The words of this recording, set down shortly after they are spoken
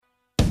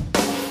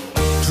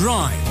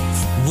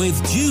Drive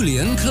with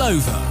Julian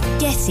Clover.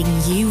 Getting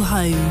you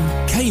home.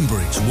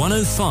 Cambridge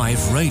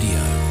 105 Radio.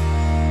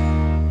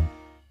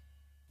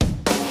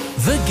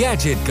 The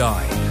Gadget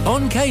Guy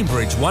on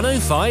Cambridge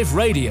 105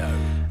 Radio.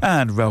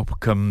 And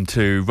welcome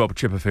to Rob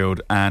Chipperfield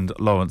and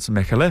Lawrence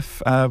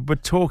Micalief. We're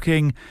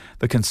talking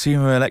the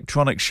Consumer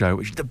Electronics Show,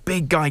 which is the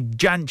big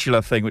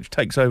gigantular thing which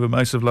takes over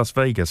most of Las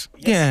Vegas.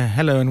 Yeah,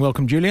 hello and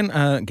welcome, Julian.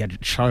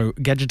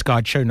 Gadget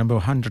Guide show number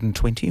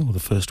 120, or the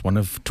first one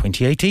of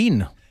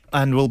 2018.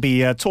 And we'll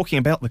be talking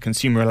about the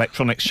Consumer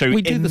Electronics Show.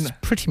 We do this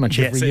pretty much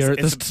every year at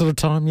this sort of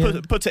time.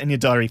 Yeah. Put it in your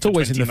diary. It's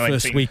always in the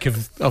first week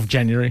of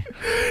January.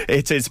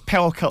 It is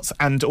power cuts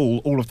and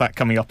all of that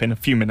coming up in a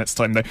few minutes'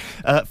 time, though.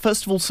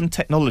 First of all, some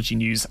technology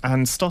news,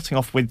 and starting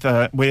off with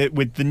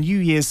the New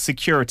Year's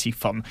security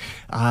fun.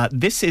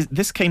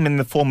 This came in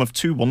the form of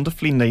two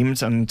wonderfully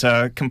named and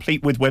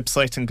complete with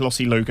website and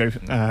glossy logo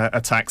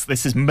attacks.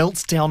 This is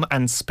Meltdown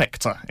and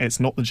Spectre. It's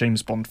not the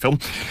James Bond film.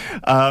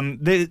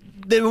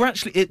 There were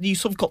actually you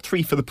sort of got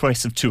three for the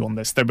price of two on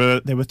this. There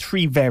were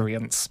three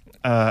variants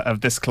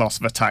of this class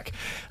of attack,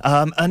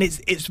 and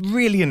it's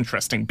really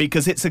interesting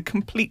because it's a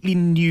completely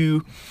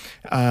new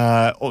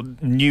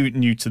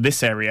to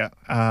this area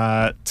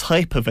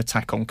type of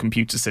attack on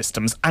computer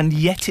systems, and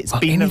yet it's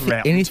been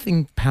around.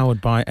 Anything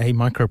powered by a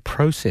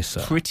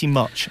microprocessor, pretty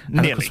much. And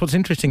of course, what's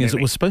interesting is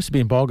it was supposed to be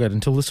embargoed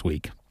until this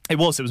week. It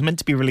was meant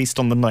to be released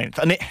on the 9th,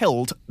 and it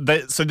held.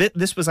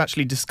 This was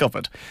actually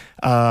discovered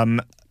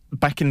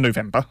back in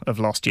November of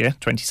last year,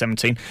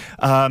 2017,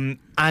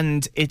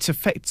 and it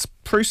affects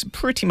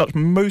pretty much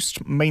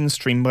most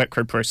mainstream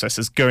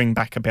microprocessors going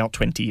back about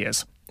 20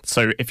 years.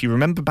 So if you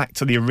remember back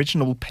to the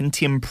original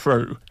Pentium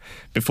Pro,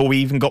 before we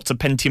even got to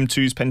Pentium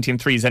 2s, Pentium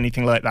 3s,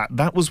 anything like that,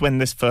 that was when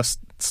this first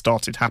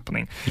started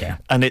happening. Yeah.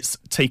 And it's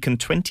taken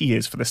 20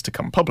 years for this to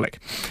come public.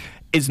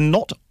 It's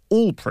not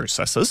all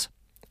processors,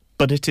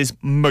 but it is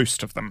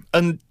most of them.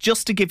 And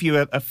just to give you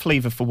a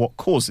flavour for what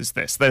causes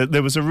this,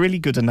 there was a really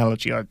good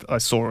analogy I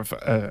saw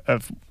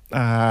of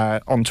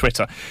on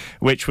Twitter,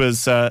 which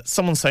was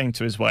someone saying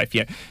to his wife,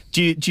 "Yeah,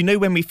 do you know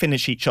when we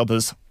finish each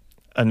other's?"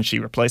 And she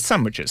replies,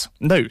 "Sandwiches."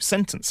 "No,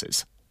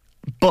 sentences."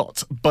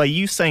 But by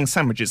you saying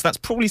sandwiches, that's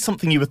probably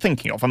something you were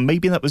thinking of, and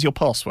maybe that was your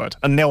password,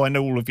 and now I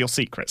know all of your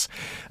secrets.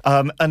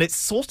 And it's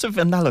sort of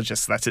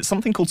analogous to that. It's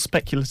something called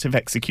speculative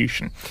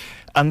execution.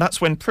 And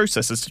that's when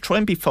processors, to try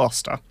and be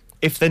faster,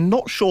 if they're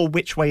not sure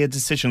which way a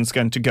decision's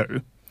going to go,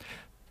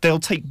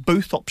 they'll take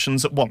both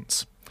options at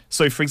once.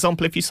 So, for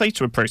example, if you say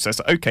to a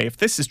processor, "Okay, if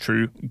this is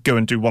true, go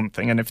and do one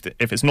thing, and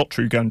if it's not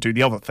true, go and do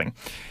the other thing,"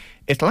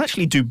 it'll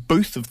actually do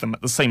both of them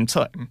at the same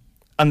time.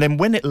 And then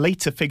when it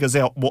later figures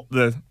out what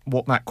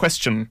that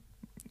question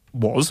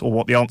was, or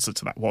what the answer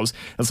to that was,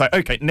 it's like,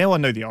 "Okay, now I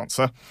know the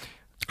answer.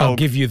 I'll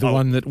give you the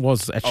one that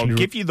was actually I'll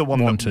give you the one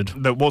wanted.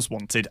 that was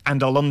wanted,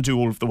 and I'll undo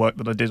all of the work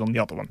that I did on the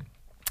other one."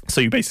 So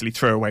you basically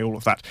throw away all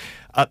of that.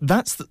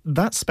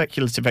 That's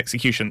speculative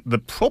execution. The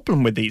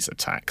problem with these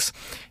attacks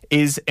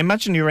is,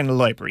 imagine you're in a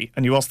library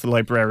and you ask the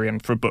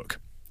librarian for a book,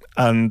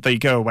 and they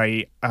go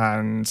away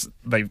and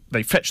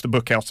they fetch the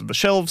book out of the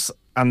shelves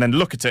and then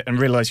look at it and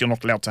realise you're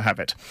not allowed to have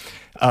it.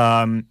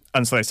 And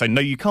so they say, "No,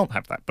 you can't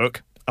have that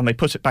book," and they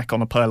put it back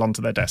on a pile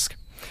onto their desk.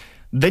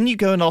 Then you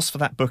go and ask for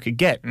that book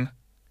again,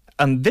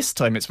 and this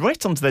time it's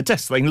right onto their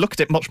desk. They can look at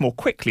it much more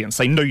quickly and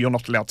say, "No, you're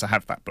not allowed to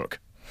have that book."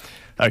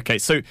 Okay,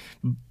 so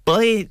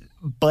by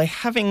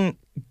having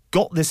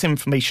got this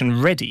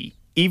information ready,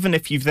 even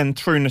if you've then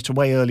thrown it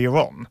away earlier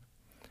on,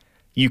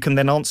 you can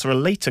then answer a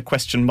later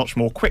question much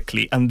more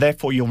quickly, and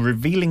therefore you're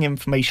revealing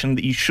information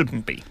that you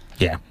shouldn't be.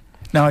 Yeah.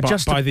 Now,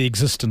 by the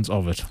existence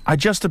of it. I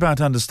just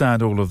about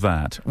understand all of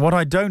that. What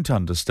I don't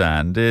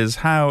understand is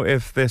how,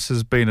 if this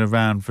has been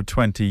around for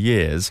 20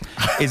 years,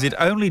 is it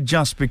only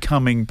just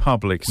becoming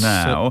public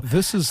now?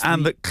 So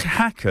that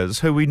hackers,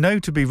 who we know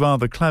to be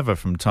rather clever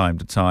from time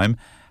to time,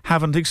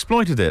 haven't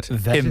exploited it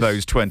in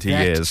those 20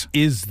 years. That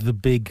is the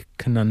big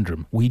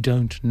conundrum. We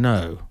don't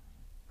know.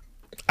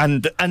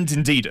 And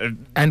indeed...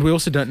 and we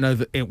also don't know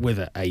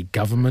whether a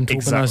government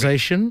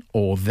organisation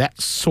or that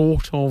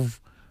sort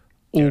of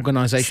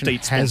organisation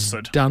has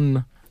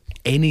done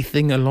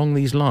anything along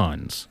these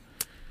lines.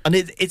 And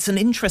it's an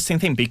interesting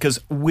thing, because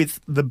with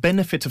the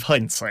benefit of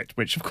hindsight,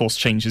 which of course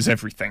changes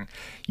everything,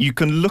 you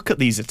can look at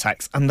these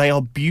attacks and they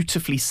are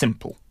beautifully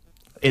simple.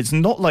 It's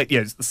not like,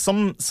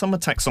 some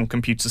attacks on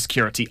computer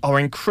security are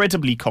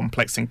incredibly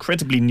complex,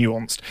 incredibly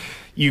nuanced.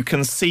 You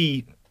can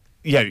see,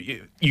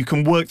 you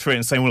can work through it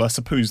and say, well, I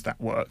suppose that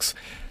works.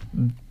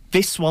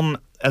 This one,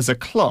 as a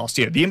class,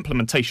 the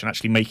implementation,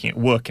 actually making it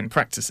work in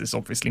practice, is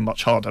obviously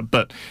much harder.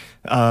 But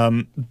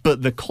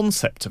the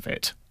concept of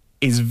it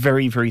is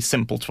very, very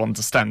simple to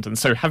understand. And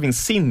so having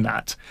seen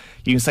that,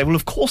 you can say, well,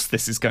 of course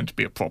this is going to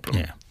be a problem.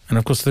 Yeah. And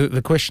of course,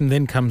 the question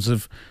then comes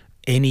of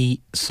any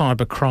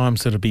cyber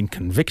crimes that have been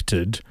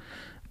convicted,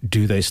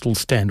 do they still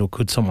stand, or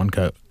could someone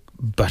go,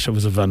 but it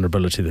was a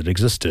vulnerability that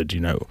existed,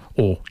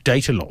 or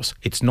data loss.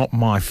 It's not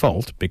my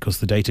fault because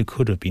the data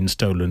could have been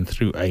stolen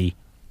through a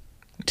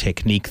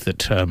technique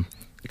that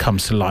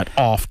comes to light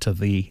after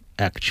the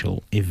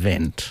actual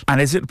event.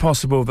 And is it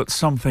possible that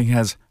something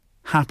has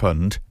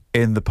happened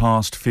in the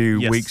past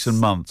few Yes. weeks and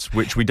months,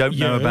 which we don't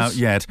know Years. about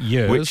yet,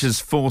 Years. which has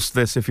forced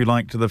this, if you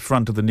like, to the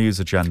front of the news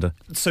agenda?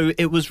 So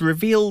it was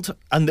revealed,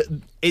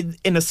 and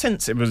in a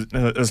sense, it was,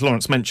 as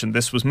Lawrence mentioned,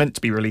 this was meant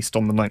to be released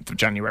on the 9th of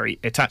January.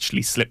 It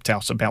actually slipped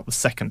out about the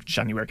 2nd of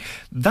January.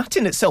 That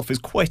in itself is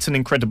quite an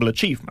incredible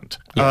achievement.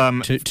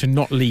 To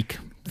not leak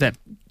that.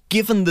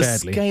 Given the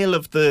badly. scale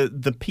of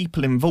the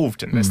people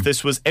involved in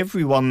this was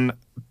everyone,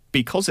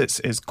 because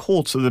it's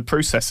core to the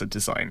processor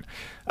design.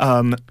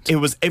 It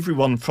was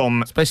everyone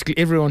from... Basically,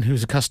 everyone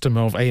who's a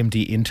customer of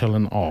AMD, Intel,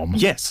 and ARM.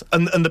 Yes,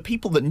 and the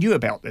people that knew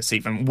about this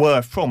even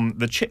were from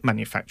the chip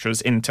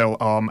manufacturers, Intel,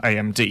 ARM,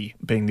 AMD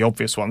being the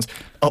obvious ones,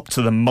 up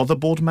to the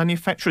motherboard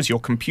manufacturers, your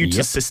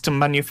computer system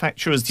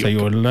manufacturers. So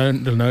your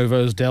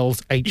Lenovo's, Dell's,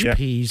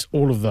 HPs,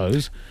 all of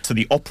those. To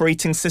the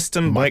operating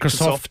system,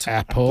 Microsoft,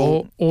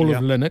 Apple, all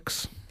of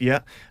Linux.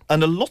 Yeah,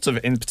 and a lot of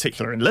it, in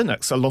particular in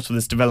Linux, a lot of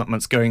this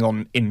development's going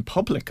on in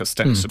public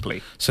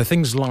ostensibly. So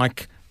things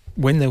like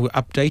when they were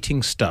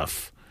updating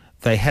stuff,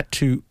 they had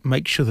to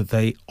make sure that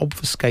they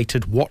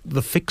obfuscated what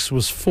the fix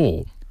was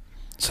for.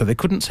 So they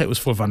couldn't say it was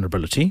for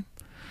vulnerability.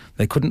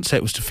 They couldn't say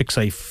it was to fix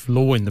a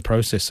flaw in the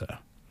processor.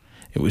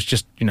 It was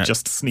just,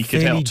 Just sneak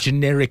it fairly out.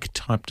 generic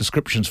type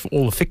descriptions for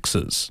all the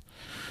fixes.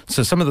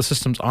 So some of the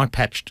systems I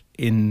patched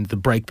in the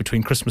break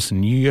between Christmas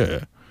and New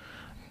Year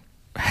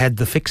had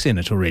the fix in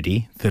it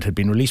already that had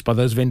been released by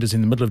those vendors in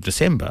the middle of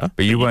December.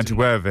 But you weren't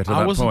aware of it at that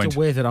I wasn't point.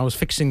 aware that I was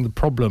fixing the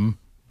problem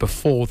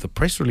before the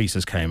press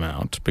releases came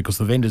out, because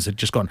the vendors had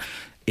just gone,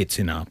 it's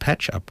in our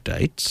patch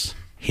updates,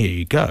 here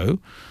you go.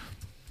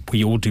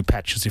 We all do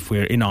patches if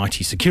we're in IT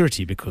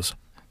security because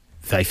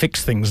they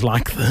fix things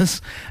like this,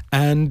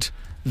 and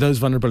those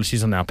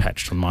vulnerabilities are now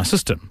patched on my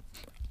system.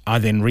 I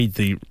then read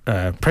the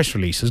press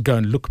releases, go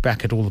and look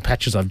back at all the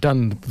patches I've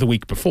done the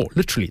week before,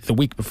 literally the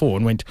week before,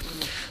 and went,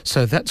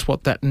 so that's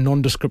what that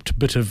nondescript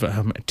bit of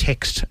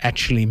text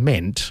actually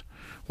meant,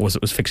 was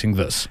it was fixing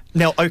this.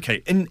 Now,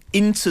 okay,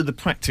 into the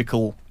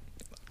practical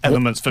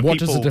elements for what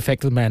people... does it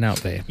affect the man out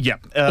there? Yeah.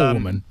 Or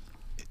woman?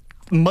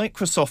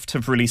 Microsoft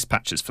have released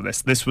patches for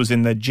this. This was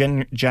in their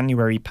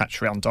January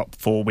patch roundup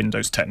for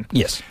Windows 10.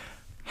 Yes.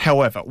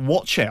 However,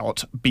 watch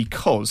out,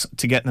 because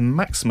to get the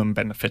maximum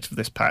benefit of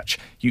this patch,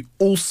 you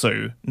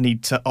also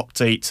need to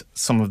update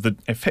some of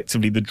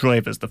effectively the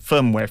drivers, the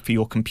firmware for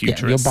your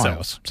computer your itself.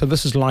 BIOS. So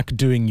this is like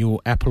doing your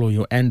Apple or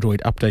your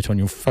Android update on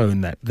your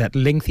phone, that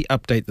lengthy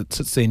update that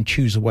sits there and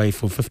chews away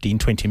for 15,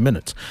 20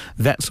 minutes.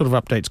 That sort of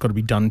update's got to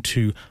be done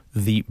to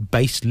the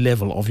base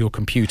level of your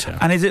computer.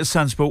 And is it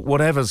sensible,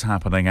 whatever's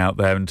happening out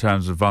there in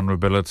terms of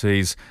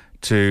vulnerabilities,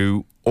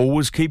 to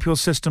always keep your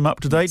system up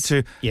to date,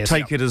 to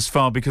take it as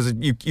far, because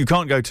you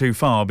can't go too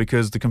far,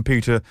 because the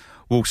computer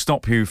will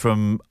stop you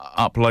from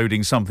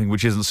uploading something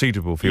which isn't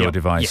suitable for your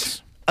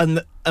device.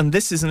 Yes. And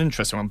this is an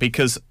interesting one,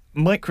 because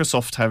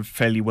Microsoft have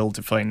fairly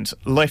well-defined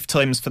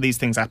lifetimes for these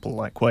things, Apple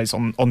likewise,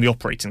 on the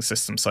operating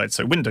system side.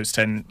 So Windows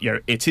 10,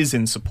 it is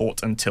in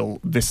support until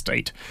this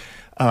date,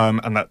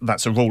 and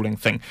that's a rolling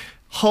thing.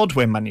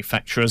 Hardware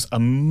manufacturers are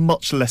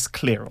much less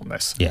clear on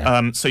this.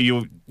 Yeah. So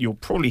you'll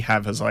probably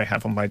have, as I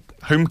have on my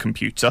home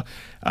computer,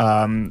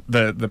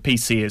 the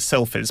PC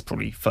itself is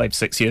probably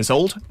 5-6 years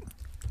old.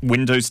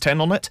 Windows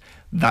 10 on it,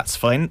 that's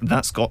fine.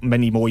 That's got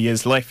many more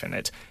years' life in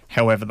it.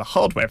 However, the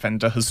hardware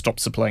vendor has stopped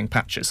supplying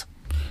patches.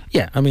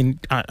 Yeah, I mean,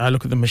 I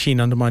look at the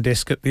machine under my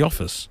desk at the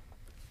office.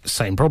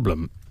 Same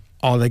problem.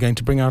 Are they going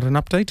to bring out an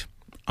update?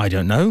 I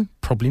don't know.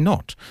 Probably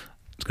not.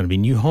 It's going to be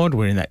new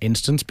hardware in that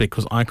instance,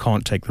 because I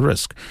can't take the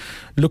risk.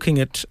 Looking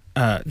at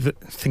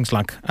things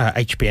like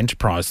HP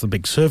Enterprise, the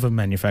big server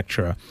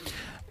manufacturer,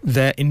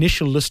 their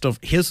initial list of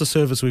here's the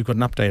servers we've got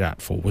an update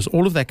out for was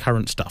all of their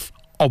current stuff,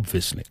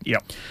 obviously. Yeah.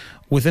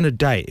 Within a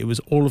day, it was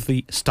all of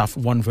the stuff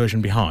one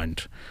version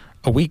behind.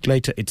 A week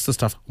later, it's the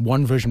stuff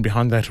one version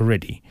behind that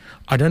already.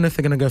 I don't know if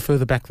they're going to go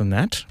further back than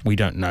that. We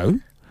don't know.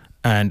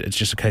 And it's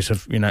just a case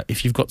of,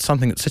 if you've got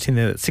something that's sitting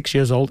there that's 6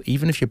 years old,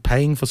 even if you're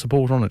paying for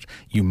support on it,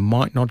 you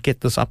might not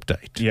get this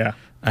update. Yeah.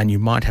 And you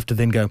might have to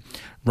then go,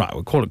 right,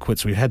 we'll call it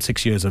quits. We've had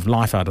 6 years of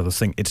life out of this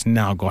thing. It's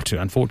now got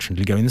to,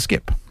 unfortunately, go in the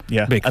skip.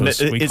 Yeah.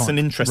 Because and we it's can't an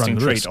interesting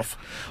run the risk. trade-off.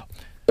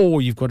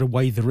 Or you've got to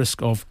weigh the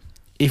risk of,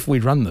 if we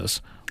run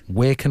this,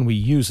 where can we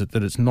use it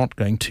that it's not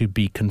going to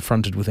be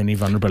confronted with any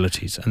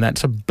vulnerabilities? And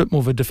that's a bit more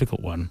of a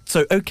difficult one.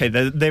 So, okay,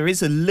 there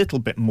is a little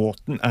bit more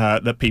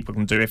that people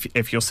can do.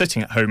 If you're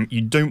sitting at home, you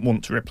don't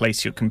want to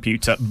replace your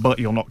computer, but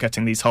you're not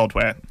getting these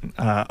hardware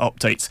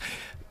updates.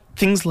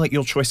 Things like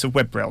your choice of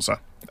web browser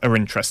are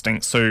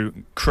interesting. So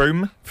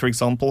Chrome, for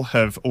example,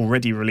 have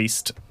already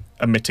released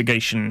a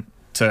mitigation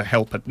to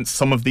help at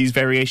some of these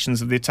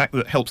variations of the attack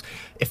that helps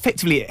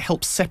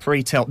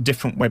separate out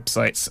different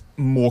websites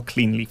more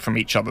cleanly from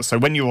each other. So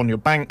when you're on your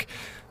bank,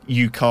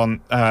 you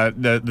can't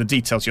the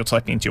details you're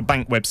typing into your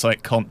bank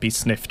website can't be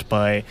sniffed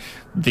by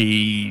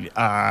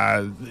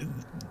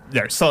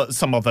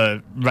some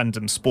other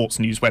random sports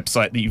news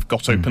website that you've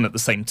got open at the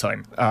same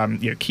time.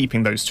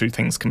 Keeping those two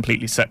things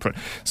completely separate.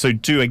 So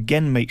do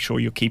again make sure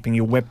you're keeping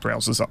your web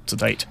browsers up to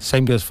date.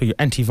 Same goes for your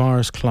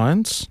antivirus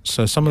clients.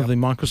 So some of the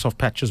Microsoft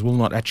patches will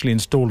not actually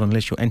install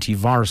unless your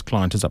antivirus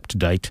client is up to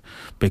date,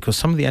 because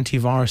some of the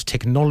antivirus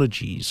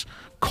technologies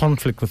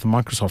conflict with the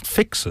Microsoft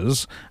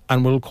fixes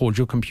and will cause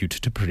your computer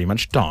to pretty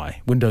much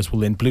die. Windows will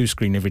then blue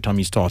screen every time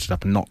you start it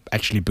up and not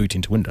actually boot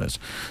into Windows.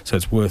 So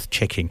it's worth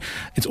checking.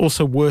 It's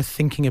also worth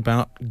thinking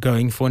about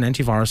going for an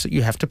antivirus that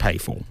you have to pay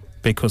for,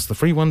 because the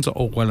free ones are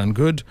all well and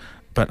good,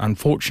 but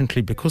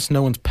unfortunately, because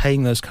no one's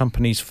paying those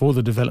companies for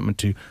the development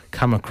to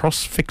come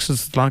across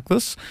fixes like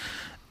this,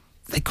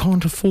 they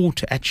can't afford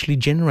to actually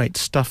generate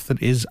stuff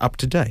that is up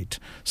to date.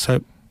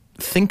 So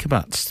think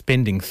about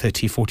spending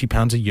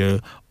 £30-40 a year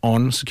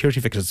on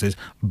security fixes. There's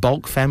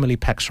bulk family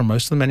packs from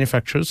most of the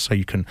manufacturers, so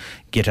you can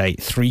get a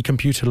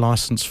 3-computer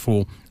license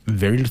for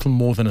very little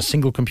more than a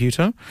single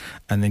computer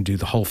and then do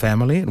the whole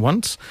family at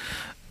once.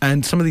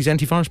 And some of these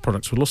antivirus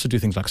products will also do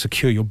things like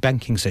secure your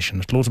banking session.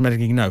 It'll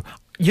automatically know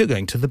you're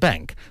going to the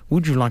bank.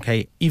 Would you like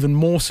a even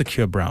more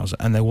secure browser?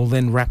 And they will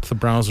then wrap the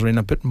browser in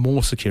a bit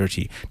more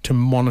security to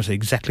monitor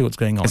exactly what's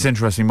going on. It's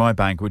interesting. My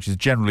bank, which is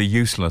generally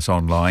useless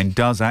online,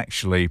 does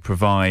actually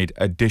provide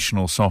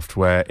additional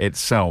software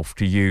itself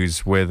to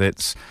use with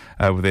its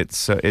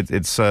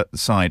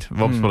site.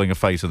 Rob's pulling a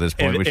face at this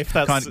point, which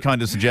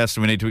kind of suggests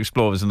we need to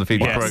explore this in the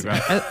feedback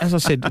program. As I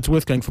said, it's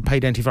worth going for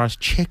paid antivirus.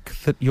 Check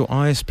that your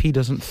ISP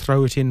doesn't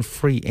throw it in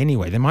free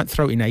anyway. They might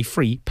throw in a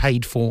free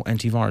paid-for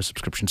antivirus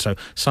subscription, so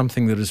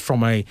something that is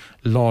from a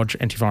large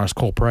antivirus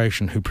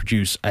corporation who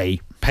produce a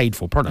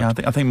paid-for product.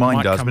 Yeah, I think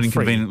mine does, but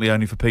inconveniently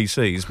only for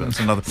PCs. But that's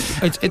another.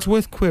 It's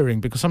worth querying,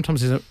 because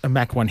sometimes there's a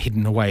Mac one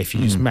hidden away if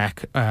you use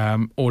Mac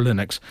or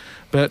Linux.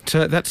 But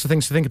that's the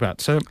things to think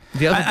about. So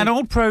an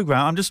old program.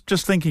 I'm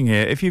just thinking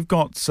here. If you've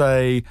got,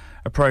 say,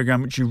 a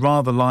program which you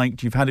rather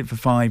liked, you've had it for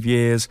 5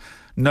 years,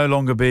 no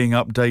longer being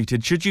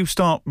updated, should you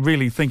start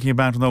really thinking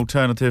about an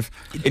alternative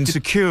in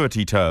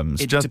security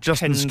terms?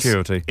 Just in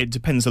security. It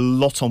depends a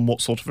lot on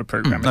what sort of a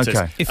program it is.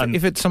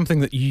 If it's something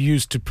that you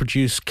use to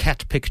produce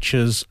cat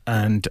pictures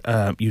and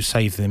you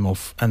save them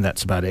off, and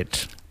that's about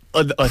it,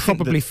 I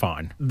probably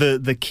fine.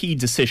 The key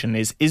decision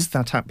is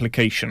that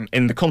application,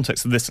 in the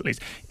context of this at least,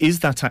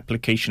 is that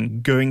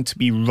application going to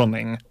be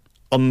running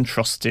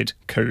untrusted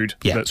code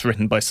that's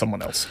written by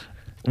someone else?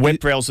 Web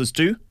browsers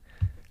do.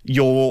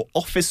 Your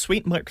Office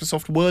suite,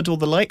 Microsoft Word or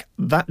the like,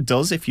 that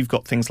does if you've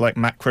got things like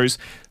macros.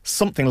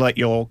 Something like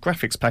your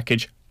graphics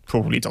package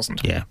probably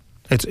doesn't. Yeah.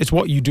 It's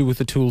what you do with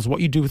the tools, what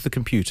you do with the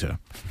computer.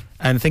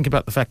 And think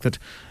about the fact that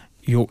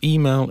your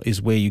email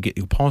is where you get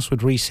your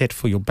password reset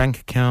for your bank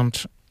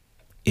account.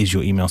 Is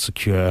your email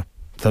secure?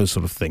 Those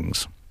sort of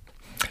things.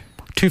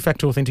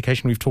 Two-factor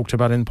authentication we've talked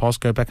about in the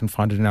past. Go back and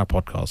find it in our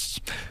podcasts.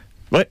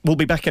 Right, we'll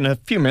be back in a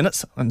few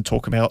minutes and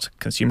talk about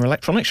Consumer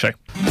Electronics Show.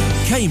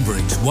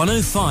 Cambridge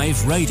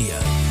 105 Radio.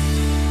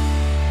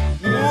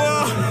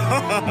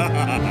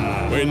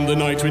 When the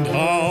night wind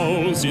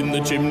howls in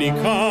the chimney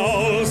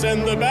cowls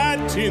and the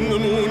bat in the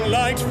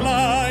moonlight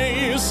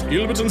flies,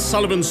 Gilbert and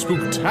Sullivan's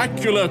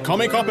spooktacular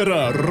comic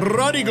opera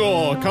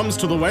Rodigo comes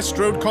to the West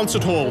Road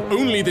Concert Hall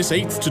only this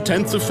 8th to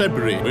 10th of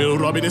February. Will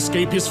Robin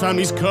escape his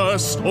family's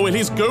curse, or will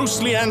his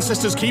ghostly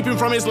ancestors keep him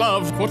from his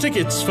love? For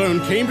tickets, phone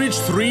Cambridge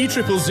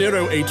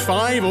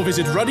 3000085 or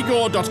visit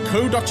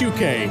rodigo.co.uk.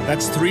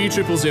 That's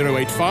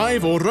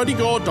 3000085 or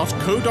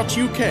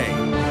rodigo.co.uk.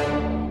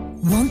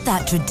 Want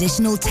that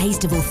traditional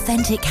taste of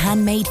authentic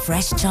handmade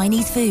fresh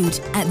Chinese food?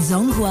 At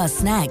Zonghua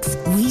Snacks,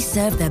 we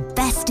serve the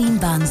best steamed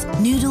buns,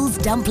 noodles,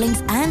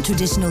 dumplings and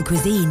traditional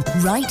cuisine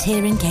right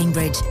here in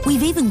Cambridge.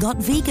 We've even got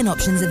vegan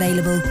options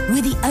available.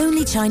 We're the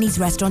only Chinese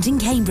restaurant in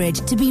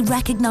Cambridge to be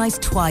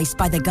recognised twice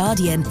by The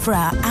Guardian for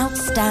our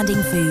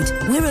outstanding food.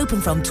 We're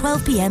open from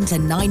 12 p.m. to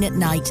 9 at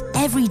night,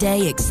 every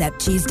day except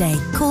Tuesday.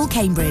 Call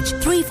Cambridge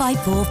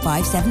 354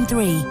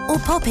 573 or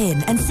pop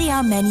in and see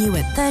our menu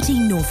at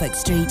 13 Norfolk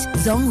Street.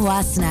 Zonghua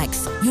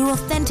Snacks, your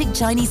authentic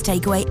Chinese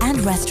takeaway and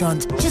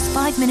restaurant, just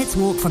 5 minutes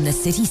walk from the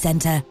city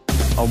centre.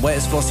 On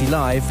Where's Vossi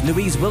Live,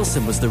 Louise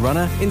Wilson was the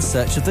runner in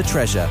search of the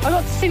treasure. I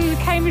got to sing the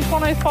Cambridge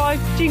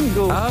 105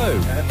 jingle.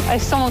 Oh.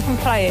 If someone can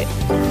play it.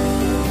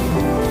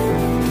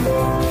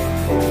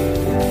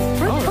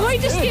 Can we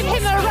just give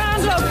him a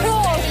round of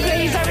applause,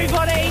 please,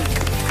 everybody?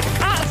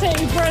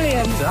 Absolutely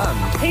brilliant. Well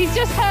done. He's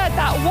just heard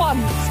that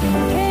once.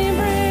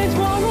 Cambridge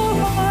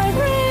 105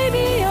 Radio.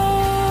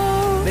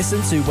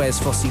 Listen to Where's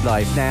Vossi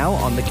Live now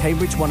on the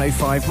Cambridge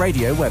 105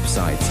 Radio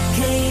website.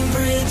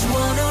 Cambridge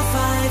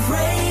 105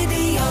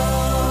 Radio.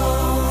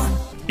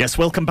 Yes,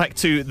 welcome back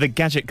to the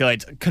Gadget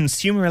Guide,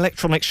 Consumer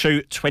Electronics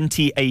Show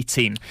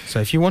 2018.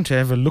 So if you want to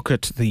have a look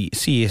at the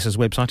CES's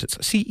website, it's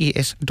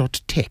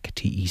ces.tech,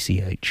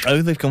 T-E-C-H.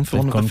 Oh, they've gone for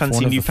one of the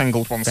fancy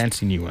newfangled ones.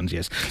 Fancy new ones,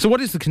 yes. So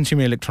what is the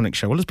Consumer Electronics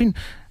Show? Well, it's been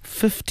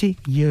 50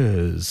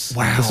 years.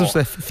 Wow. This was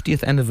their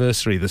 50th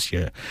anniversary this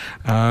year.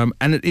 And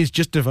it is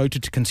just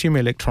devoted to consumer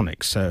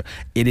electronics. So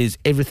it is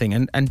everything.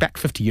 And back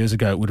 50 years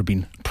ago, it would have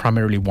been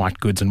primarily white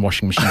goods and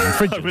washing machines and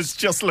fridges. I was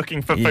just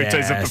looking for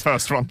photos of the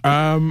first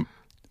one.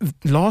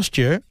 Last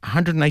year,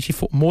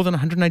 more than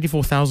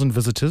 184,000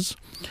 visitors,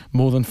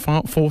 more than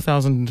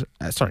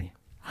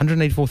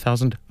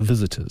 184,000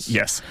 visitors.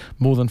 Yes.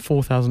 More than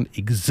 4,000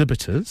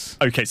 exhibitors.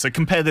 Okay, so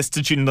compare this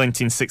to June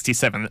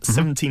 1967.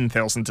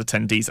 17,000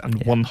 attendees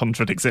and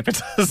 100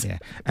 exhibitors. Yeah.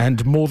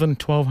 And more than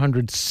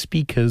 1,200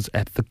 speakers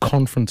at the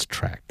conference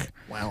track.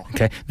 Wow.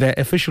 Okay. Their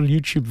official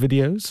YouTube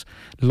videos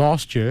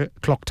last year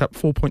clocked up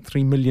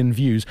 4.3 million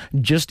views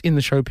just in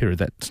the show period.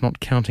 That's not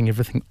counting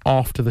everything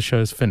after the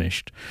show's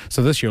finished.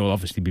 So this year will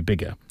obviously be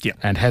bigger. Yeah.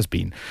 And has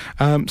been.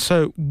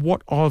 So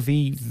what are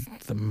the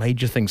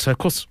major things? So, of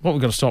course, what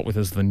we've got to start with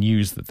is the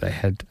news that they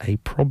had a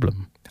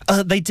problem.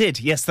 They did,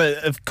 yes.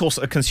 Of course,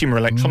 a consumer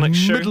electronics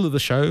show. Middle of the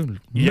show,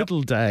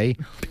 middle day.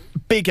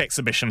 Big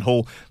exhibition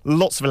hall,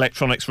 lots of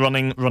electronics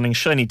running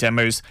shiny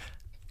demos.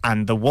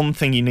 And the one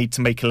thing you need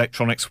to make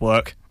electronics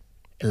work,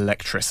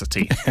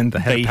 electricity. And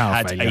they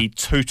had a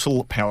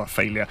total power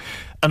failure.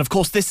 And of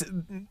course, they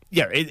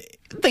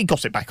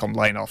got it back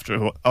online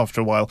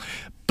after a while.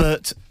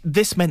 But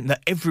this meant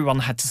that everyone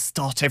had to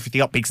start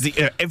everything up because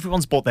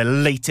everyone's bought their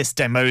latest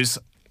demos,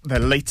 their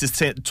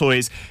latest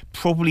toys.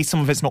 Probably some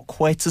of it's not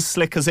quite as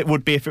slick as it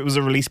would be if it was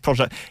a release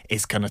project.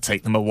 It's going to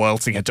take them a while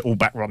to get it all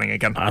back running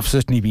again. I've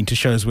certainly been to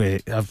shows where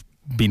I've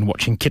been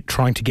watching kit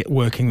trying to get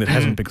working that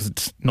hasn't because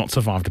it's not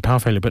survived a power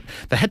failure, but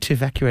they had to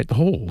evacuate the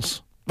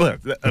halls. Well,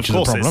 of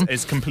course,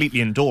 it's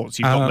completely indoors.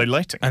 You've got no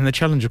lighting. And the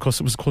challenge, of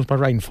course, it was caused by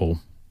rainfall.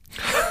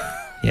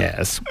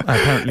 Yes.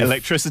 Apparently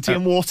electricity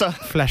and water.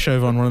 Flash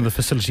over on one of the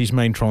facility's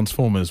main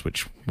transformers,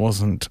 which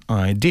wasn't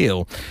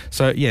ideal.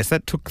 So, yes,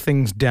 that took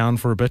things down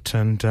for a bit,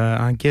 and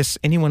I guess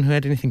anyone who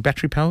had anything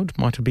battery-powered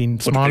might have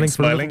been smiling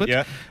for a little bit.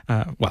 Yeah.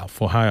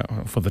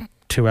 For the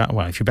 2 hours.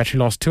 Well, if your battery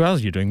lasts 2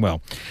 hours, you're doing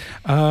well.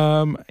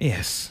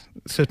 Yes,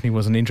 certainly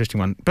was an interesting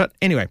one. But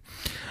anyway,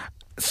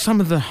 some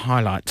of the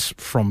highlights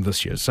from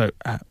this year. So,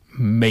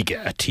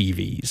 mega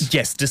TVs.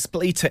 Yes,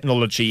 display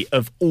technology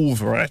of all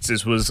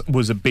varieties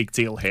was a big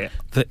deal here.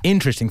 The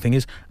interesting thing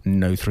is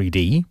no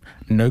 3D,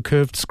 no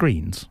curved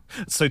screens.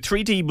 So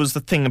 3D was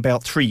the thing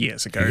about 3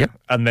 years ago,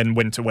 and then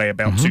went away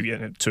about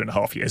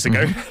 2.5 years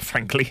ago,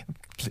 frankly.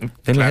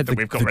 Then we had the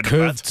rid curved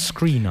of that.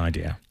 screen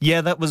idea.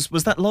 Yeah, that was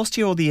that last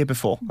year or the year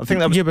before? I think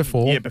that was year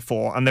before. Year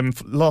before, and then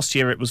last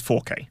year it was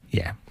 4K.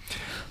 Yeah.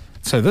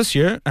 So this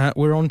year,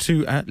 we're on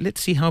to,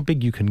 let's see how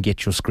big you can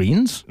get your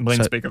screens.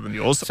 Mine's bigger than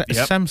yours.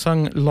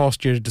 Samsung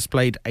last year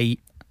displayed a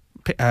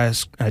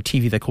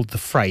TV they called the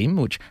Frame,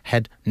 which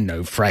had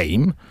no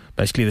frame.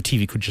 Basically, the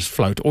TV could just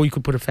float, or you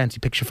could put a fancy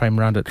picture frame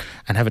around it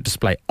and have it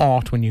display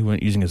art when you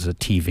weren't using it as a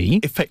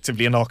TV.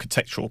 Effectively an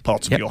architectural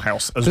part of your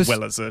house as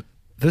well as a...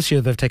 This year,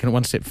 they've taken it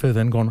one step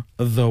further and gone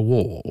the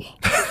wall.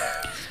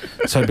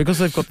 So because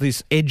they've got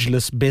this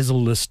edgeless,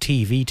 bezel-less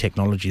TV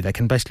technology, they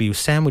can basically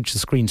sandwich the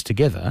screens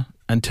together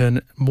and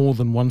turn more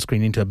than one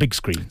screen into a big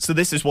screen. So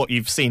this is what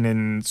you've seen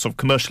in sort of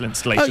commercial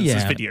installations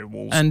as video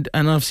walls. And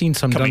I've seen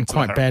some done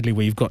quite badly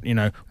where you've got,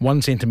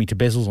 1 centimetre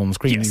bezels on the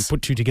screen and you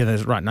put two together.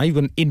 Right, now you've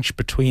got an inch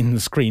between the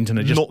screens and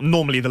it just...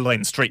 Normally the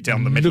line straight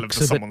down the middle of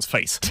someone's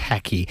face.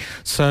 Tacky.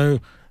 So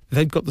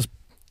they've got this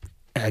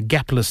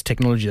gapless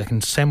technology that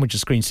can sandwich the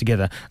screens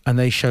together, and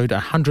they showed a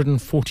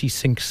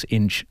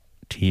 146-inch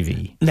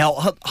TV. Now,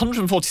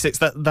 146,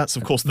 that's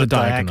of course the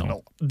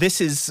diagonal. This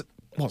is,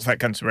 what's that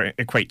going to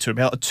equate to?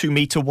 About a 2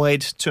 metre wide,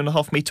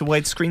 2.5 metre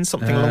wide screen,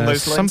 something along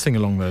those lines? Something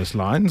along those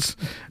lines.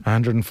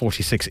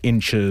 146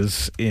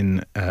 inches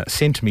in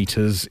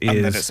centimetres is...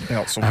 And then it's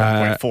about sort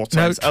of 4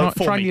 times.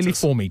 Try nearly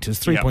 4 metres,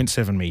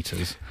 3.7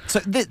 metres. So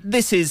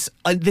this is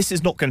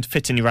not going to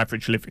fit in your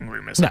average living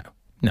room, is it?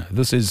 No,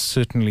 this is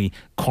certainly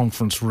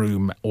conference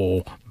room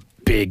or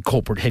big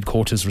corporate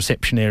headquarters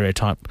reception area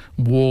type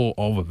wall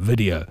of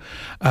video.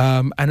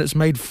 And it's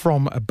made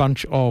from a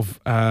bunch of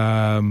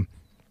 4K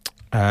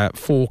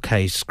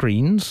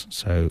screens,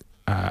 so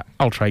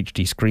Ultra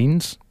HD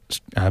screens,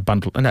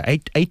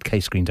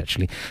 8K screens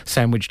actually,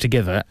 sandwiched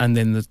together, and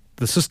then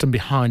the system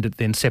behind it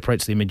then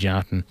separates the image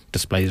out and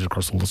displays it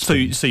across all the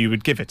screens. So you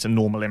would give it a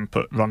normal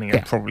input running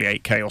at probably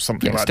 8K or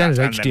something like that.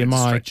 Standard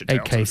HDMI,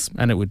 8K,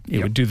 and it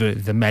would do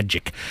the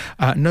magic.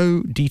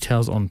 No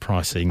details on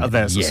pricing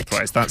there's yet. A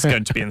surprise. That's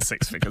going to be in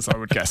 6 figures, I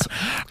would guess.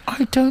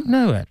 I don't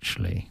know,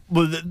 actually.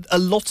 Well, a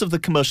lot of the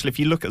commercial, if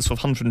you look at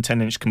sort of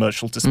 110-inch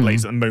commercial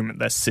displays at the moment,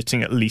 they're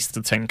sitting at least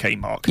the 10K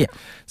mark. Yeah.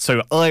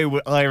 So I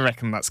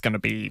reckon that's going to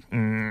be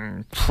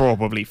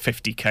probably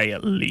 50K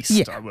at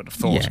least, I would have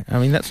thought. Yeah, I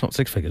mean, that's not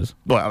 6 figures.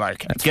 Well,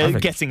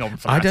 getting on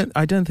for that.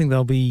 I don't think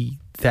they'll be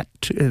that...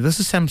 this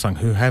is Samsung,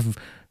 who have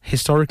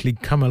historically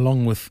come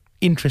along with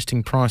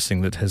interesting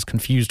pricing that has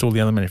confused all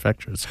the other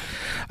manufacturers.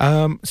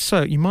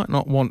 So you might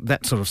not want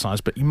that sort of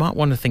size, but you might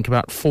want to think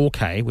about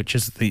 4K, which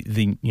is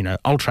the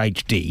Ultra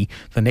HD,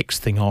 the next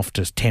thing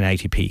after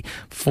 1080p,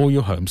 for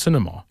your home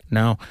cinema.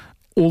 Now,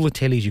 all the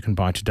tellies you can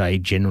buy today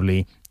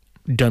generally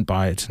don't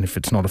buy it, and if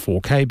it's not a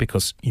 4K,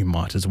 because you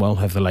might as well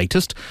have the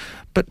latest.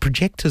 But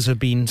projectors have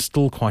been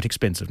still quite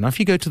expensive. Now, if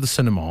you go to the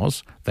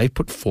cinemas, they've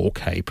put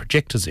 4K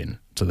projectors in,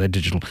 so they're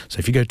digital. So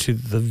if you go to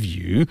The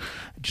View,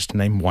 just to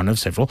name one of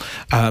several,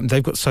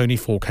 they've got Sony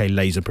 4K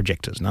laser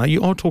projectors. Now,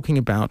 you are talking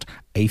about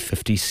a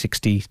 50,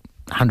 60,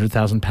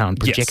 £100,000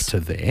 projector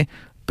there,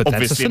 but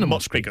obviously that's a cinema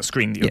much bigger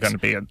screen that you're going to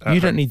be at You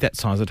don't home. need that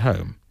size at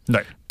home. No.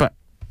 But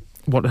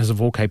what does a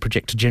 4K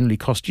projector generally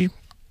cost you?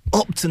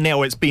 Up to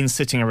now, it's been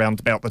sitting around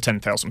about the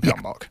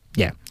 £10,000 mark.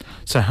 Yeah.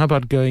 So how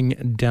about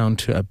going down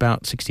to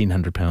about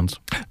 £1,600?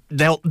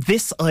 Now,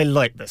 I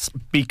like this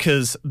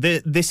because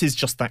this is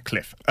just that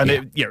cliff.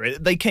 And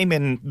they came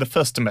in, the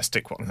first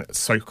domestic one,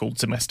 so-called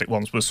domestic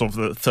ones, were sort of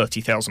the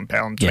 £30,000,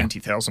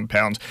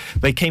 £20,000.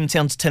 They came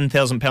down to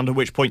 £10,000, at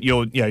which point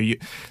your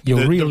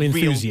real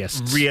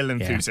enthusiasts. Real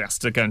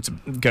enthusiasts are going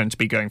to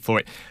be going for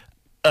it.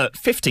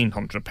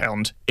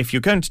 £1,500, if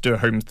you're going to do a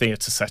home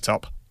theatre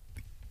setup,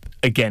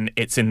 again,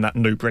 it's in that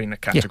no-brainer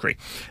category.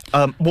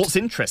 Yeah. What's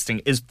interesting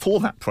is for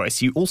that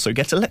price, you also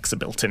get Alexa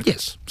built in.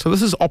 Yes. So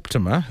this is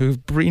Optima,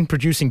 who've been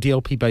producing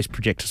DLP-based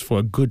projectors for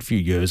a good few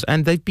years,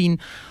 and they've been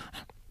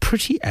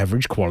pretty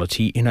average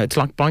quality. It's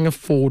like buying a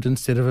Ford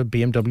instead of a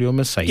BMW or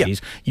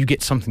Mercedes. Yeah. You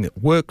get something that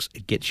works.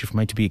 It gets you from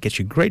A to B. It gets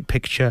you a great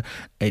picture.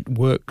 It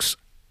works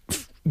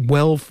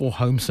well for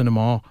home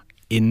cinema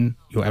in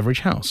your average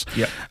house.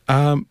 Yeah.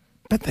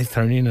 But they've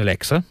thrown in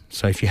Alexa.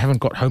 So if you haven't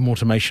got home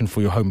automation for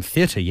your home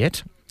theatre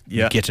yet,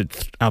 you get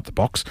it out the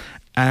box,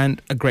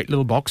 and a great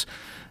little box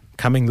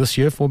coming this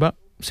year for about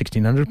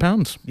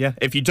 £1,600. Yeah,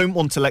 if you don't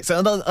want Alexa,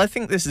 and I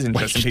think this is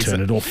interesting. Just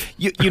turn it off.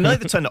 You can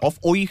either turn it off,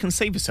 or you can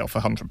save yourself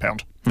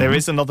 £100. There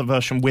is another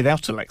version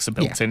without Alexa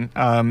built in,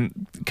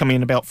 coming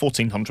in about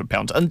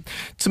 £1,400. And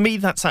to me,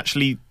 that's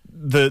actually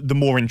the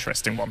more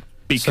interesting one,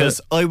 because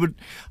I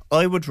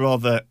would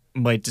rather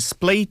my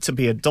display to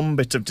be a dumb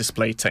bit of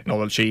display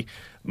technology,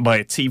 my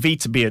TV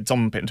to be a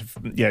dumb bit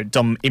of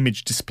dumb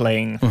image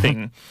displaying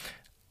thing.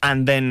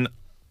 And then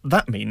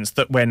that means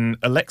that when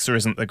Alexa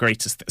isn't the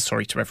greatest,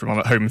 sorry to everyone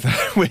at home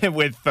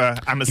with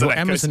Amazon Echo.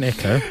 Amazon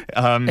Echo.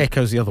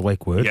 Echo's the other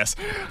wake word. Yes.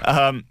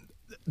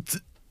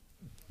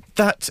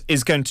 That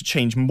is going to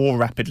change more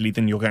rapidly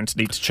than you're going to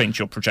need to change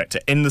your projector.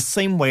 In the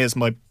same way as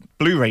my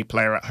Blu-ray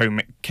player at home,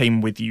 it came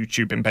with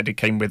YouTube embedded,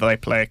 came with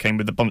iPlayer, came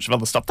with a bunch of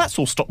other stuff. That's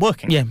all stopped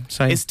working. Yeah,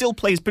 same. It still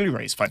plays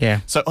Blu-rays fine. Yeah.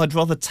 So I'd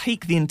rather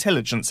take the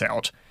intelligence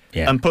out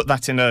and put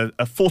that in a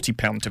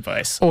 £40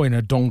 device. Or in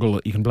a dongle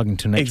that you can plug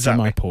into an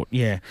HDMI port.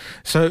 Yeah.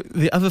 So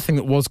the other thing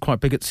that was quite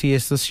big at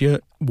CES this year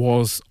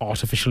was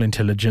artificial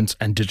intelligence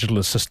and digital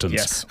assistants.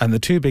 Yes. And the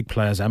two big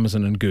players,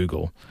 Amazon and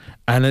Google.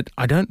 And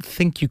I don't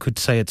think you could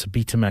say it's a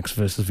Betamax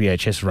versus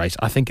VHS race.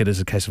 I think it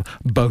is a case of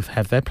both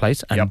have their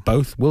place and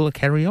both will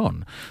carry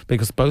on,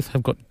 because both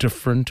have got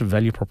different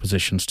value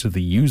propositions to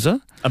the user.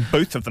 And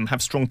both of them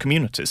have strong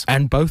communities.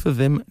 And both of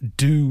them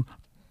do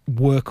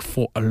work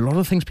for a lot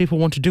of things people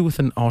want to do with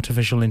an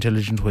artificial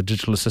intelligence or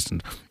digital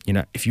assistant.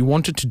 If you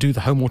wanted to do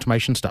the home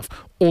automation stuff,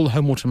 all the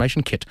home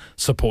automation kit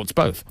supports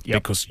both,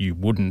 because you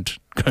wouldn't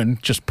go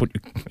and just put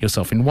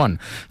yourself in one.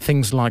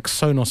 Things like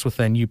Sonos with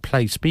their new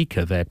Play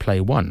speaker, their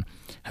Play One,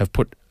 have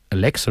put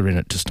Alexa in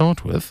it to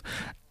start with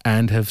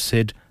and have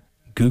said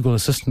Google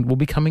Assistant will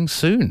be coming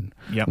soon.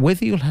 Yep.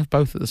 Whether you'll have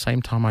both at the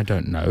same time, I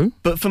don't know.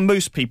 But for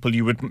most people,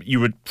 you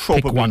would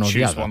probably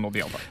choose one or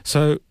the other.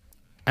 So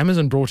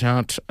Amazon brought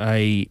out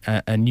a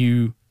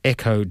new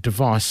Echo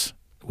device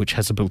which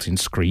has a built-in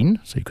screen,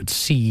 so you could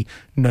see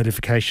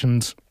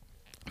notifications,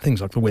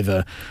 things like the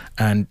weather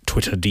and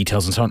Twitter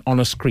details and so on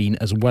a screen,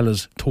 as well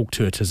as talk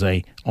to it as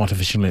a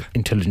artificial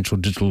intelligence or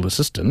digital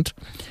assistant.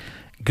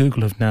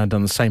 Google have now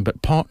done the same,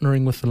 but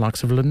partnering with the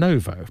likes of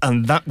Lenovo.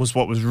 And that was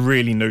what was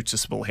really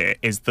noticeable here,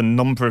 is the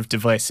number of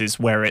devices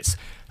where it's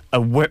a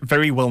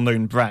very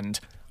well-known brand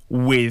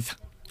with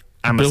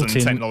Amazon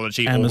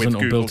technology or with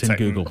Google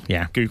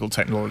Google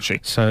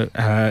technology. So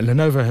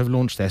Lenovo have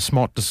launched their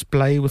smart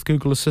display with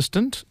Google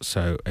Assistant.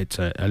 So it's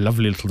a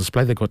lovely little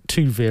display. They've got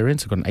two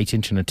variants. They've got an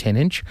 8-inch and a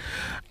 10-inch.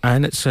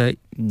 And it's a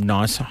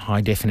nice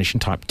high-definition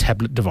type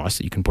tablet device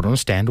that you can put on a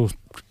stand or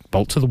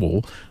bolt to the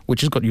wall,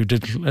 which has got your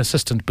digital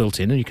assistant built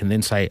in, and you can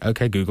then say,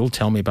 okay, Google,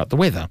 tell me about the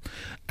weather.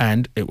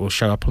 And it will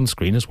show up on the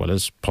screen as well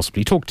as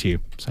possibly talk to you.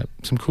 So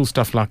some cool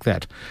stuff like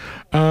that.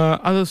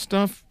 Other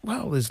stuff,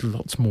 well, there's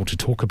lots more to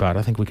talk about.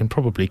 I think we can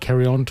probably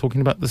carry on talking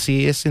about the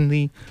CES in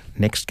the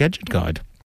next Gadget Guide.